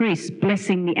Shinto priest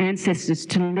blessing the ancestors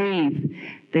to leave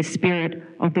the spirit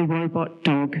of the robot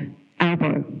dog,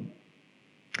 Albo.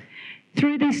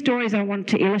 Through these stories, I want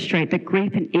to illustrate that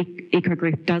grief and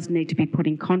eco-grief does need to be put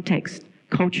in context,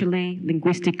 culturally,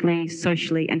 linguistically,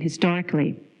 socially, and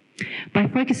historically. By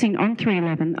focusing on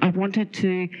 .311, I've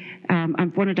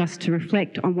wanted us to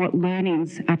reflect on what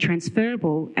learnings are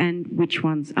transferable and which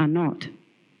ones are not.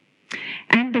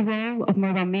 And the role of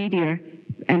mobile media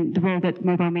and the role that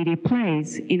mobile media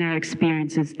plays in our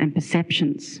experiences and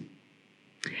perceptions.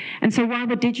 And so while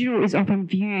the digital is often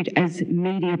viewed as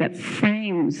media that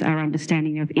frames our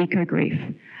understanding of eco-grief,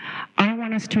 I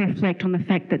want us to reflect on the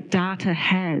fact that data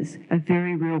has a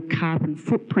very real carbon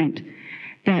footprint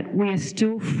that we are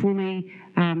still fully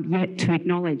yet to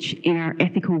acknowledge in our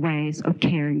ethical ways of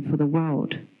caring for the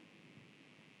world.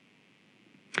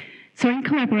 So in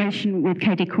collaboration with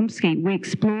Katie Kumsky, we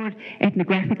explored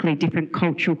ethnographically different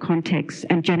cultural contexts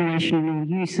and generational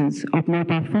uses of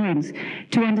mobile phones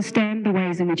to understand the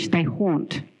ways in which they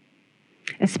haunt,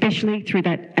 especially through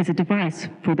that as a device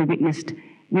for the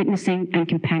witnessing and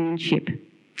companionship.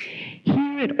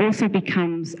 Here it also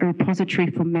becomes a repository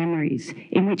for memories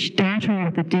in which data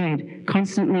of the dead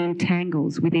constantly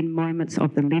entangles within moments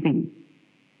of the living.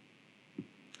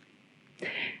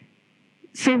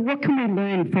 So what can we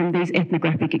learn from these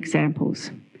ethnographic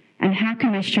examples? And how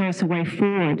can they show us a way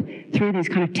forward through these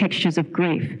kind of textures of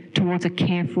grief towards a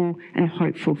careful and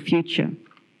hopeful future?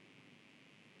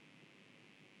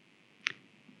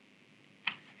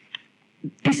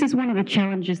 this is one of the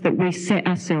challenges that we set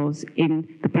ourselves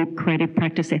in the book Creative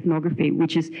Practice Ethnography,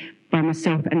 which is by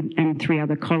myself and 3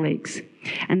 other colleagues.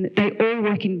 And they all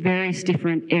work in various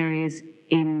different areas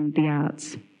in the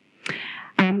arts.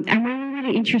 And we're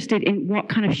really interested in what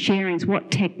kind of sharings, what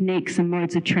techniques and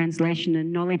modes of translation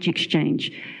and knowledge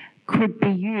exchange could be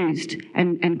used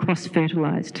and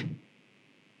cross-fertilised.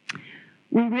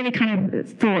 We really kind of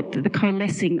thought that the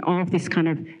coalescing of this kind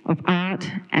of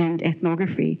art and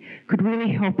ethnography could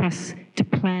really help us to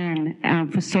plan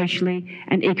for socially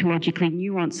and ecologically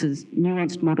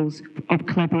nuanced models of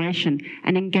collaboration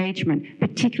and engagement,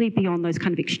 particularly beyond those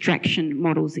kind of extraction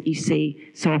models that you see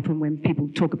so often when people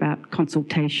talk about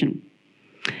consultation.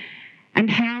 And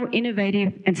how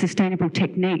innovative and sustainable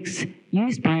techniques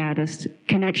used by artists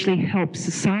can actually help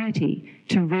society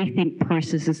to rethink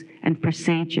processes and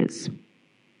procedures.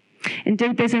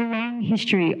 Indeed, there's a long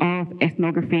history of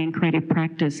ethnography and creative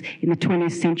practice in the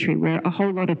 20th century where a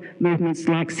whole lot of movements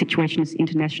like Situationist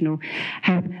International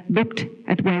have looked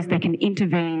at ways they can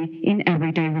intervene in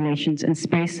everyday relations and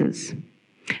spaces.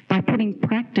 By putting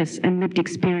practice and lived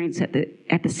experience at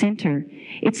the centre,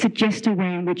 it suggests a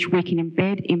way in which we can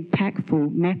embed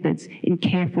impactful methods in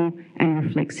careful and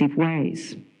reflexive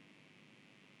ways.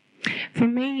 For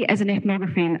me, as an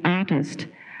ethnography artist,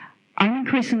 I'm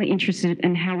increasingly interested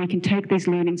in how we can take these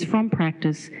learnings from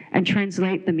practice and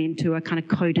translate them into a kind of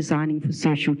co-designing for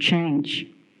social change.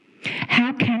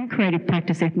 How can creative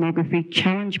practice ethnography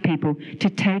challenge people to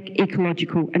take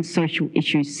ecological and social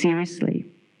issues seriously?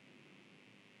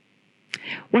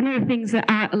 One of the things that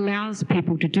art allows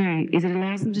people to do is it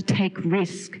allows them to take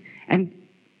risk and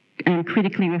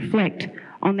critically reflect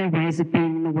on their ways of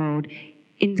being in the world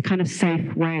in kind of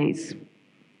safe ways.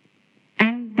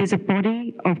 And there's a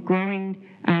body of growing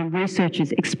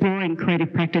researchers exploring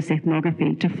creative practice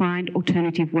ethnography to find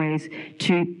alternative ways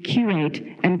to curate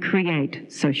and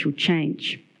create social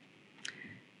change.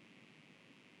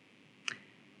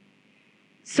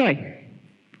 So,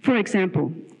 for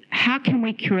example, how can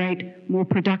we create more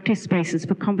productive spaces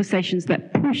for conversations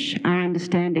that push our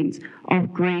understandings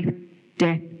of grief,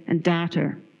 death, and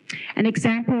data? An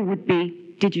example would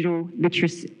be digital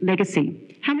literacy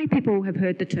legacy. How many people have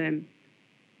heard the term?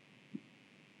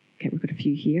 Okay, we've got a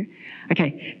few here.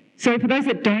 Okay, so for those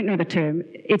that don't know the term,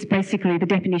 it's basically, the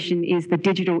definition is the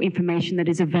digital information that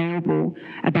is available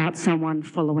about someone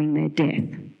following their death.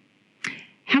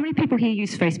 How many people here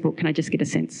use Facebook? Can I just get a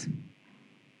sense?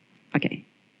 Okay,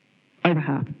 over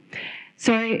half.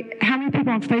 So how many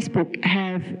people on Facebook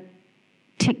have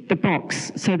ticked the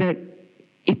box so that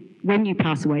when you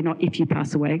pass away, not if you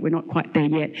pass away, we're not quite there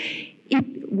yet,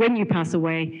 when you pass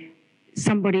away,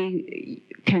 somebody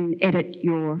can edit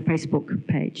your Facebook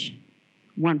page?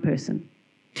 One person,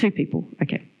 2 people,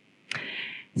 okay.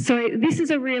 So this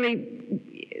is a really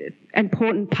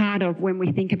important part of when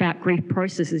we think about grief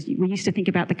processes. We used to think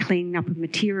about the cleaning up of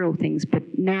material things,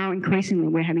 but now increasingly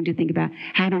we're having to think about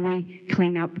how do we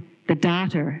clean up the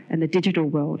data and the digital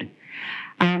world.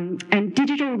 And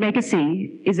digital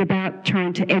legacy is about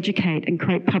trying to educate and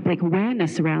create public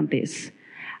awareness around this.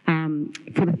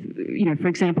 For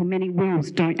example, many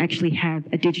wills don't actually have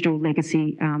a digital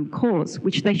legacy clause,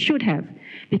 which they should have,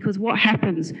 because what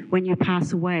happens when you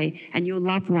pass away and your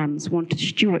loved ones want to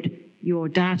steward your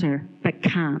data but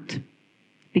can't?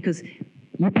 Because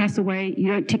you pass away,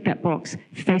 you don't tick that box.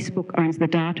 Facebook owns the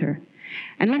data.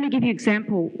 And let me give you an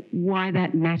example why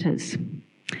that matters.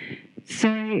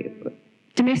 So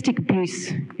domestic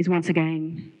abuse is once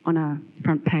again on our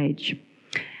front page.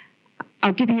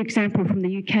 I'll give you an example from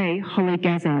the UK, Holly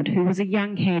Gazzard, who was a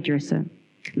young hairdresser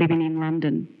living in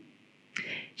London.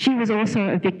 She was also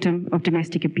a victim of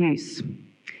domestic abuse.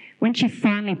 When she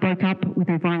finally broke up with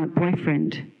her violent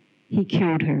boyfriend, he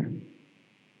killed her.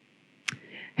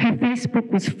 Her Facebook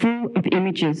was full of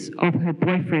images of her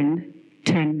boyfriend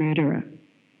turned murderer.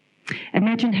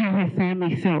 Imagine how her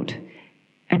family felt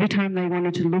every time they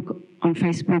wanted to look on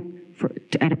Facebook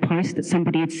at a post that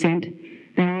somebody had sent.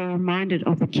 They were reminded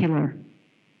of the killer.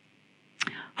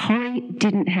 Holly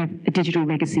didn't have a digital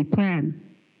legacy plan.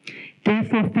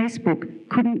 Therefore, Facebook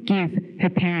couldn't give her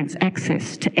parents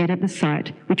access to edit the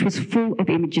site, which was full of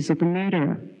images of the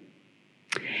murderer.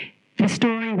 The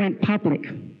story went public,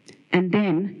 and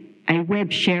then a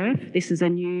web sheriff, this is a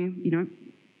new,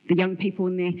 the young people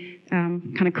in the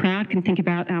kind of crowd can think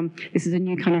about this is a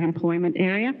new kind of employment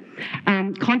area,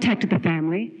 contacted the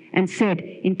family and said,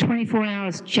 in 24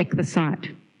 hours, check the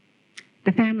site.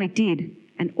 The family did,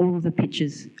 and all of the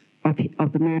pictures of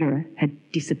the murderer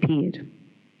had disappeared.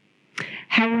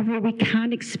 However, we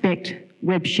can't expect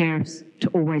web sheriffs to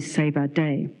always save our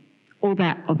day, or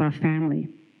that of our family.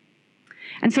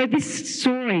 And so this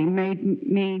story made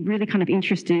me really kind of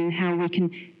interested in how we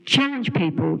can challenge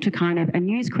people to and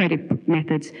use creative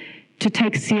methods to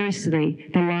take seriously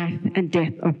the life and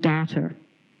death of data.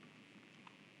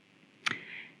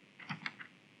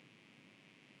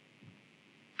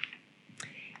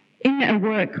 In a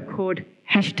work called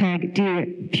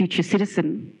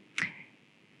 #DearFutureCitizen,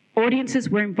 audiences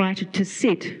were invited to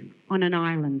sit on an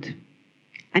island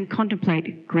and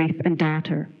contemplate grief and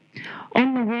data.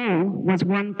 On the wall was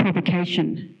one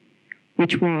provocation,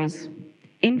 which was,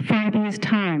 in 5 years'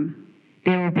 time,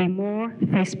 there will be more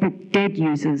Facebook dead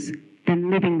users than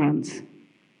living ones.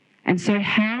 And so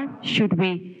how should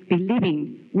we be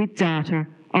living with data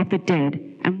of the dead,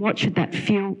 and what should that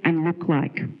feel and look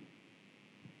like?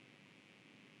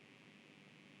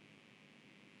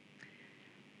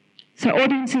 So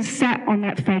audiences sat on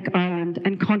that fake island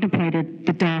and contemplated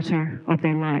the data of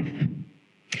their life.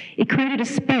 It created a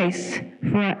space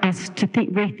for us to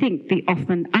rethink the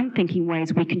often unthinking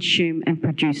ways we consume and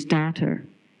produce data,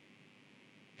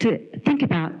 to think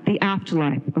about the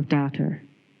afterlife of data,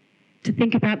 to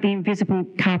think about the invisible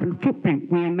carbon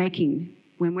footprint we are making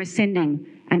when we're sending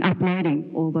and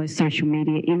uploading all those social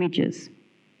media images,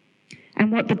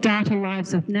 and what the data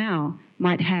lives of now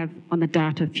might have on the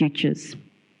data futures,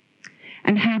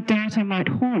 and how data might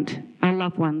haunt our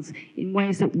loved ones in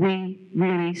ways that we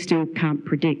really still can't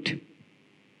predict.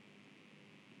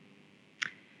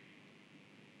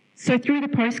 So through the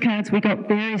postcards, we got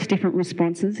various different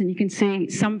responses, and you can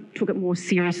see some took it more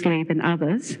seriously than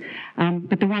others,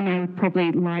 but the one I would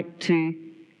probably like to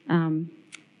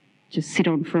just sit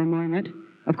on for a moment,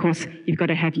 of course, you've got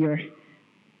to have your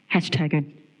hashtag,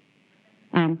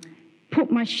 put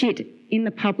my shit in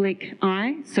the public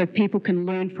eye so people can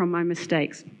learn from my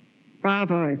mistakes.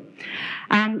 Bravo.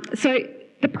 So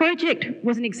the project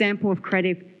was an example of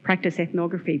creative practice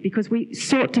ethnography because we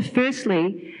sought to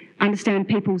firstly understand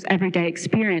people's everyday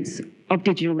experience of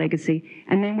digital legacy,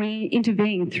 and then we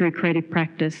intervened through creative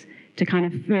practice to kind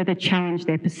of further challenge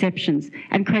their perceptions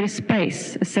and create a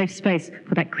space, a safe space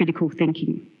for that critical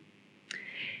thinking.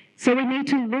 So we need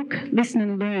to look, listen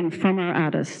and learn from our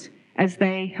artists as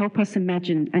they help us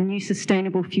imagine a new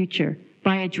sustainable future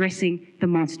by addressing the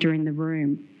monster in the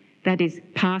room, that is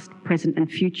past, present and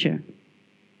future.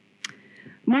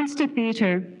 Monster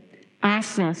Theatre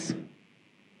asks us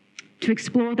to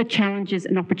explore the challenges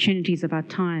and opportunities of our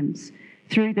times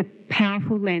through the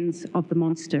powerful lens of the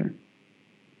monster.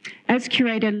 As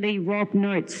curator Lee Robb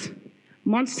notes,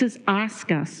 monsters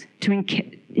ask us to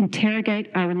interrogate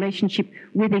our relationship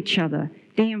with each other,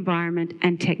 the environment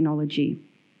and technology.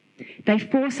 They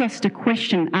force us to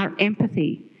question our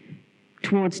empathy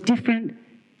towards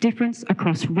difference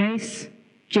across race,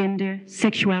 gender,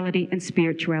 sexuality and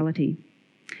spirituality.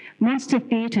 Monster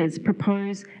theatres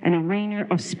propose an arena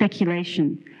of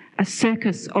speculation, a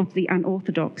circus of the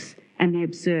unorthodox and the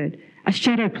absurd, a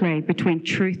shadow play between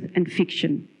truth and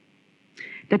fiction.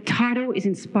 The title is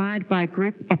inspired by a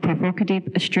group of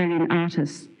provocative Australian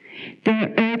artists.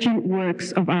 Their urgent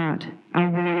works of art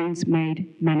are warnings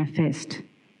made manifest.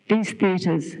 These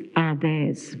theatres are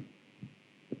theirs.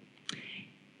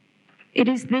 It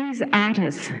is these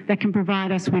artists that can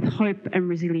provide us with hope and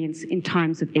resilience in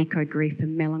times of eco-grief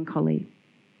and melancholy.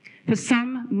 For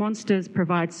some, monsters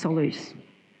provide solace.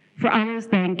 For others,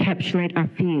 they encapsulate our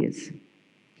fears.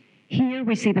 Here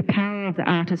we see the power of the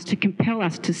artist to compel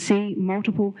us to see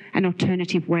multiple and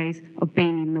alternative ways of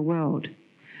being in the world.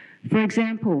 For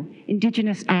example,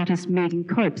 Indigenous artist Megan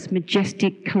Cope's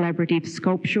majestic collaborative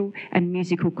sculptural and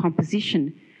musical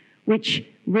composition, which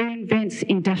reinvents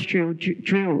industrial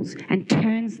drills and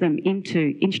turns them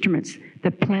into instruments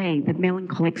that play the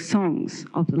melancholic songs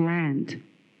of the land.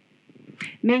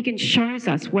 Megan shows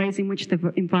us ways in which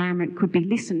the environment could be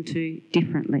listened to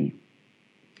differently.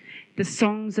 The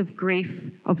songs of grief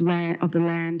of the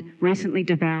land recently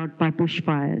devoured by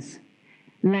bushfires,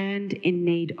 land in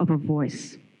need of a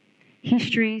voice,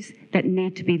 histories that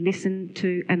need to be listened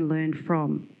to and learned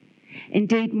from.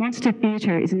 Indeed, Monster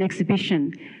Theatre is an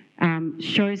exhibition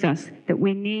shows us that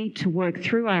we need to work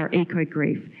through our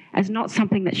eco-grief as not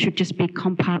something that should just be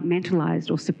compartmentalised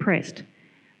or suppressed,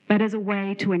 but as a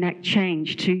way to enact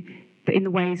change in the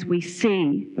ways we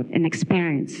see and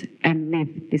experience and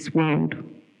live this world.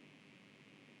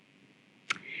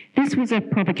 This was a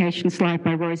provocation slide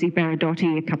by Rosie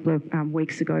Baradotti a couple of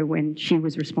weeks ago when she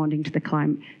was responding to the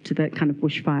kind of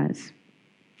bushfires.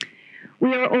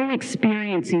 We are all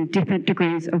experiencing different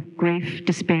degrees of grief,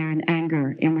 despair and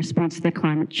anger in response to the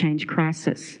climate change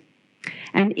crisis.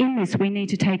 And in this, we need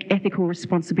to take ethical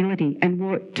responsibility and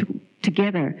work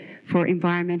together for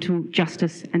environmental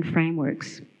justice and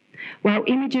frameworks. While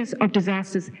images of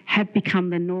disasters have become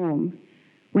the norm,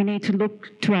 we need to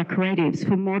look to our creatives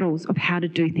for models of how to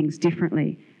do things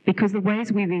differently, because the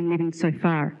ways we've been living so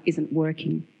far isn't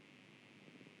working.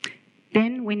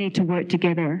 Then we need to work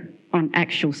together on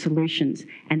actual solutions,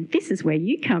 and this is where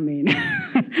you come in.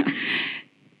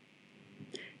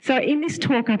 So in this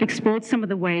talk, I've explored some of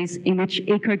the ways in which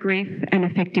eco-grief and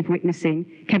effective witnessing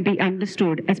can be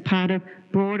understood as part of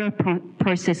broader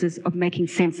processes of making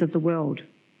sense of the world.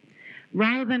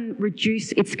 Rather than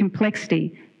reduce its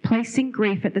complexity, placing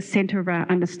grief at the centre of our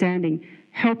understanding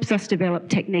helps us develop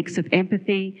techniques of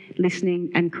empathy,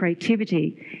 listening, and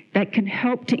creativity that can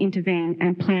help to intervene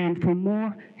and plan for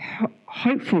more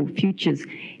hopeful futures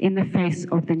in the face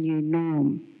of the new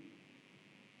norm.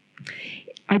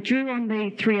 I drew on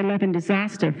the 3/11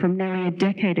 disaster from nearly a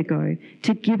decade ago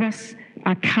to give us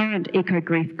our current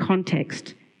eco-grief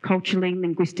context, culturally,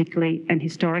 linguistically, and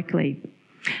historically.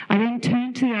 I then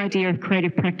turned to the idea of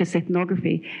creative practice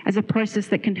ethnography as a process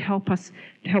that can help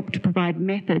to provide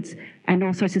methods and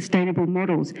also sustainable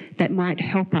models that might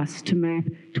help us to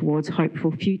move towards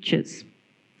hopeful futures.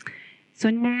 So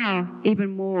now,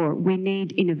 even more, we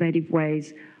need innovative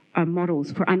ways,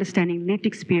 models for understanding lived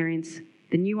experience,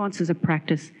 the nuances of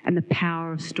practice, and the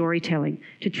power of storytelling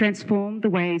to transform the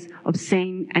ways of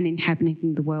seeing and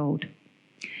inhabiting the world.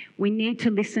 We need to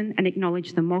listen and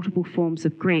acknowledge the multiple forms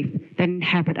of grief that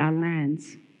inhabit our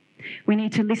lands. We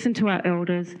need to listen to our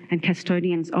elders and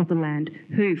custodians of the land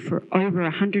who, for over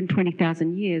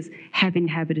 120,000 years, have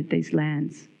inhabited these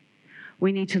lands.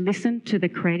 We need to listen to the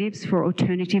creatives for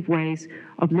alternative ways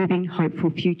of living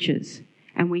hopeful futures.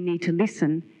 And we need to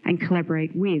listen and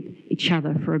collaborate with each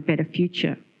other for a better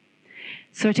future.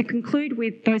 So to conclude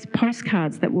with those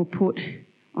postcards that we'll put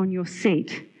on your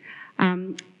seat,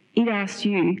 it asks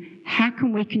you, how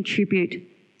can we contribute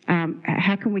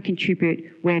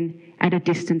when at a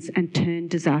distance and turn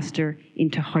disaster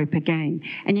into hope again?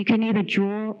 And you can either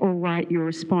draw or write your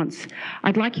response.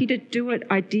 I'd like you to do it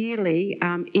ideally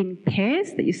in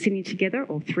pairs that you're sitting together,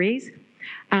 or threes,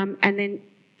 and then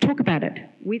talk about it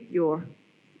with your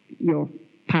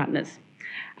partners.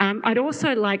 I'd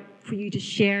also like for you to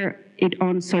share it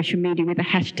on social media with the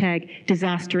hashtag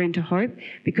Disaster into Hope,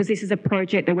 because this is a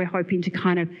project that we're hoping to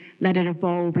kind of let it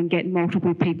evolve and get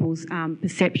multiple people's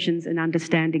perceptions and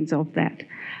understandings of that.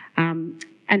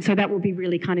 And so that will be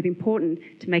really kind of important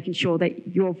to making sure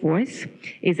that your voice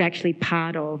is actually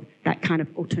part of that kind of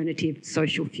alternative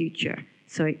social future.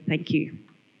 So thank you.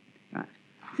 Right.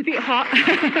 It's a bit hot.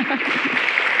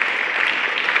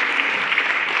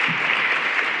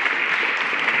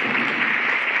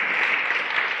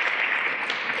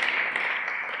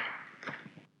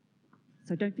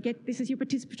 So don't forget, this is your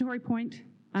participatory point.